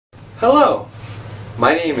Hello,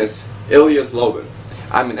 my name is Ilias Lobin.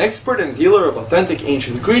 I'm an expert and dealer of authentic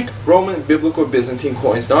ancient Greek, Roman, Biblical, Byzantine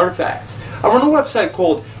coins and artifacts. I run a website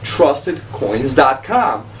called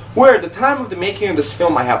trustedcoins.com, where at the time of the making of this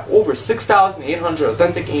film I have over 6,800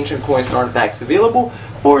 authentic ancient coins and artifacts available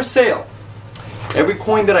for sale. Every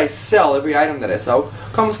coin that I sell, every item that I sell,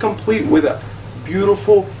 comes complete with a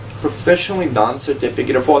beautiful, professionally done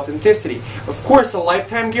certificate of authenticity. Of course, a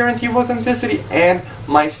lifetime guarantee of authenticity and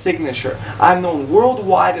my signature. I'm known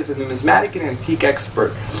worldwide as a numismatic and antique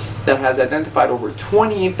expert that has identified over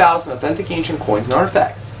 28,000 authentic ancient coins and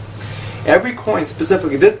artifacts. Every coin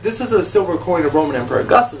specifically, this is a silver coin of Roman Emperor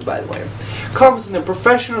Augustus, by the way, comes in a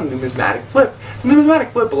professional numismatic flip. The numismatic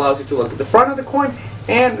flip allows you to look at the front of the coin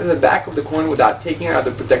and the back of the coin without taking out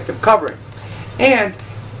the protective covering. And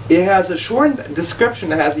it has a short description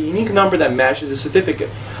that has a unique number that matches the certificate.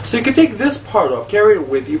 So you can take this part off, carry it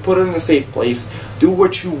with you, put it in a safe place, do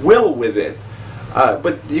what you will with it.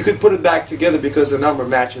 But you could put it back together because the number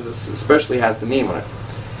matches, especially has the name on it.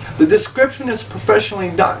 The description is professionally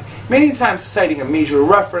done, many times citing a major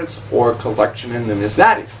reference or collection in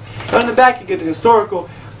numismatics. And on the back you get the historical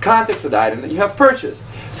context of the item that you have purchased.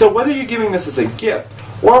 So whether you're giving this as a gift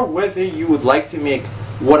or whether you would like to make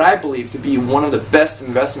what I believe to be one of the best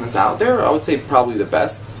investments out there, I would say probably the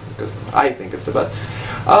best, because I think it's the best,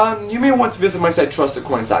 you may want to visit my site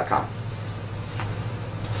trustedcoins.com.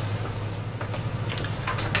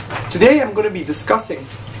 Today I'm going to be discussing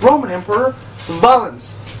Roman Emperor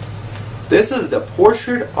Valens. This is the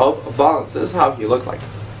portrait of Valens. This is how he looked like.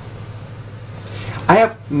 I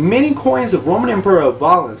have many coins of Roman Emperor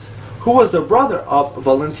Valens, who was the brother of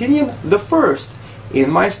Valentinian I,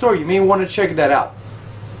 in my store. You may want to check that out.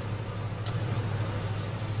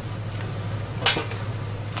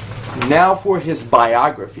 Now for his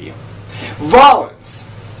biography. Valens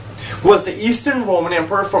was the Eastern Roman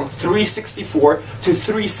Emperor from 364 to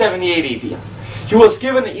 378 AD. He was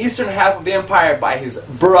given the eastern half of the empire by his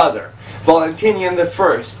brother, Valentinian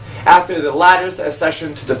I, after the latter's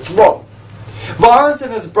accession to the throne. Valens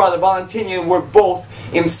and his brother Valentinian were both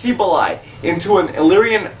in Cybele,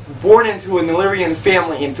 born into an Illyrian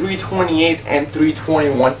family in 328 and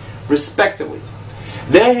 321 respectively.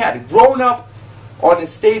 They had grown up on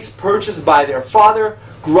estates purchased by their father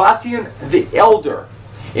Gratian the Elder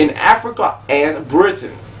in Africa and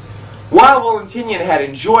Britain. While Valentinian had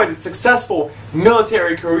enjoyed a successful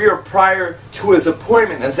military career prior to his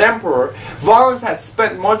appointment as emperor, Valens had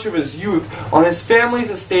spent much of his youth on his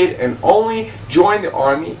family's estate and only joined the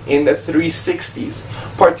army in the 360s,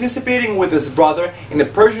 participating with his brother in the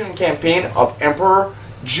Persian campaign of Emperor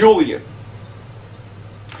Julian.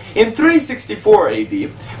 In 364 AD,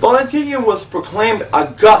 Valentinian was proclaimed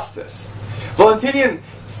Augustus. Valentinian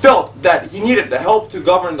felt that he needed the help to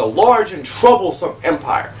govern the large and troublesome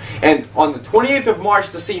empire, and on the 28th of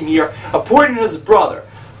March the same year, appointed his brother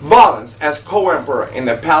Valens as co-emperor in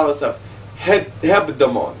the palace of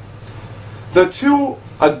Hebdomon. The two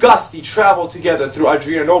Augusti traveled together through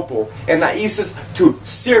Adrianople and Naissus to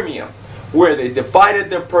Sirmium, where they divided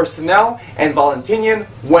their personnel, and Valentinian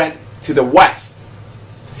went to the west.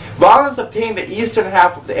 Valens obtained the eastern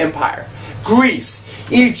half of the empire, Greece,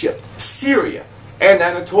 Egypt, Syria, and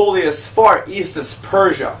Anatolia as far east as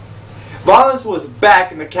Persia. Valens was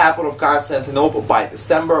back in the capital of Constantinople by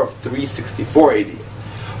December of 364 AD.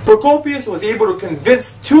 Procopius was able to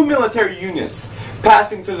convince two military units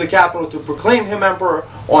passing through the capital to proclaim him emperor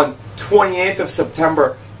on 28th of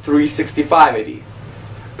September 365 AD.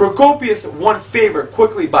 Procopius won favor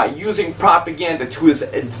quickly by using propaganda to his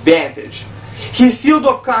advantage. He sealed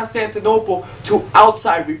off Constantinople to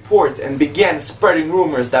outside reports and began spreading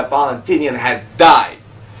rumors that Valentinian had died.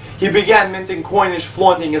 He began minting coinage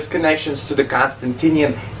flaunting his connections to the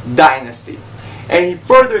Constantinian dynasty. And he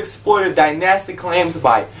further exploited dynastic claims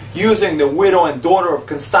by using the widow and daughter of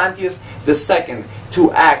Constantius II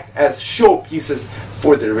to act as showpieces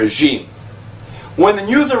for the regime. When the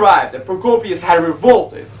news arrived that Procopius had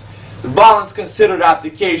revolted, Valens considered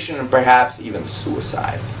abdication and perhaps even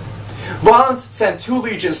suicide. Valens sent two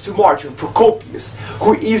legions to march on Procopius,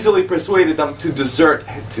 who easily persuaded them to desert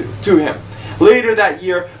to him. Later that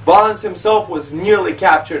year, Valens himself was nearly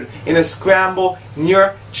captured in a scramble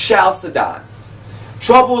near Chalcedon.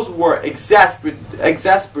 Troubles were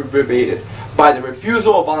exacerbated by the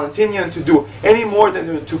refusal of Valentinian to do any more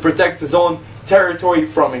than to protect his own territory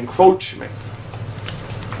from encroachment.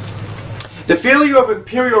 The failure of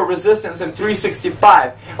imperial resistance in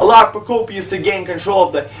 365 allowed Procopius to gain control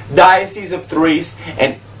of the diocese of Thrace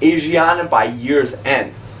and Asia by year's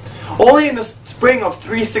end. Only in the spring of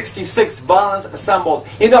 366, Valens assembled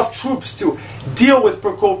enough troops to deal with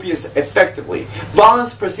Procopius effectively.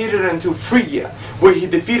 Valens proceeded into Phrygia, where he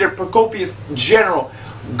defeated Procopius' general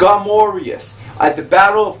Gomorius at the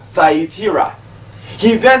Battle of Thyatira.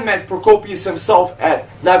 He then met Procopius himself at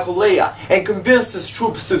Nicolea and convinced his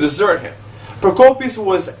troops to desert him. Procopius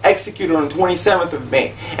was executed on 27th of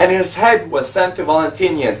May, and his head was sent to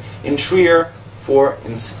Valentinian in Trier for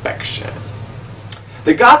inspection.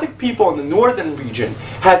 The Gothic people in the northern region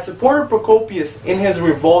had supported Procopius in his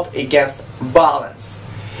revolt against Valens.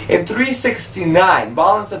 In 369,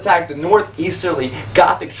 Valens attacked the northeasterly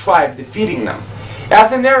Gothic tribe, defeating them.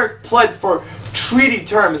 Athanaric pled for treaty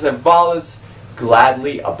terms and Valens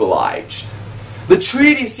gladly obliged. The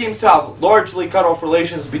treaty seems to have largely cut off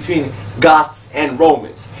relations between Goths and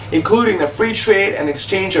Romans, including the free trade and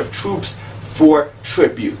exchange of troops for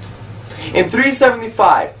tribute. In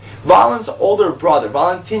 375, Valens' older brother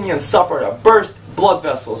Valentinian suffered a burst blood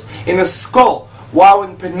vessels in his skull while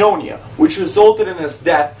in Pannonia, which resulted in his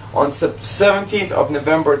death on 17th of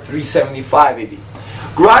November 375 AD.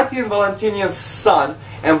 Gratian, Valentinian's son,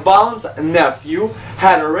 and Valens' nephew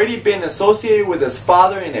had already been associated with his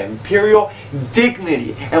father in the imperial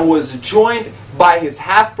dignity and was joined by his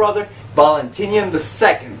half-brother Valentinian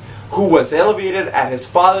II, who was elevated at his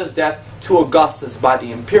father's death to Augustus by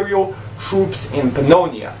the imperial troops in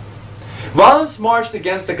Pannonia. Valens marched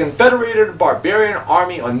against the confederated barbarian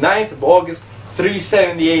army on 9th of August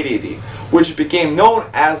 378 AD, which became known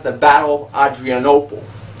as the Battle of Adrianople.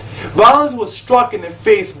 Valens was struck in the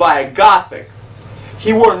face by a Gothic.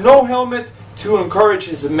 He wore no helmet to encourage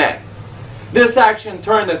his men. This action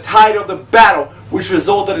turned the tide of the battle, which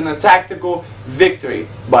resulted in a tactical victory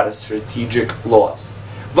but a strategic loss.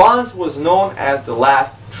 Valens was known as the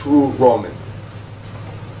last true Roman.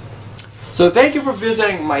 So thank you for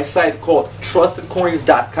visiting my site called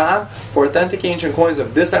trustedcoins.com for authentic ancient coins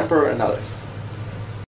of this emperor and others.